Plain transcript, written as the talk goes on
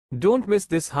Don't miss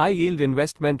this high-yield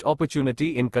investment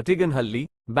opportunity in Kattigenahalli,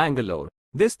 Bangalore.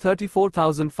 This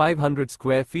 34,500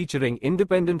 square featuring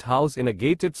independent house in a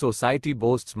gated society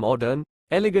boasts modern,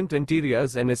 elegant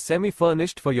interiors and is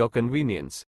semi-furnished for your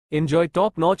convenience. Enjoy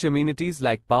top-notch amenities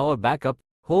like power backup,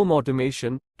 home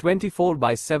automation,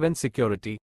 24/7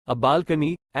 security, a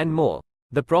balcony, and more.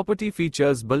 The property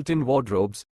features built-in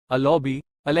wardrobes, a lobby,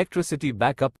 electricity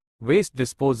backup, waste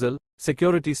disposal,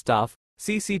 security staff,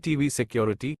 CCTV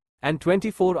security, and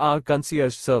 24-hour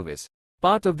concierge service.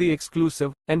 Part of the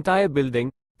exclusive, entire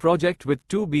building, project with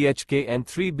 2 BHK and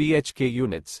 3 BHK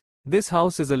units. This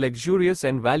house is a luxurious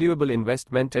and valuable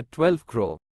investment at 12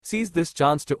 crore. Seize this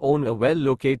chance to own a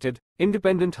well-located,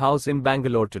 independent house in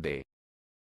Bangalore today.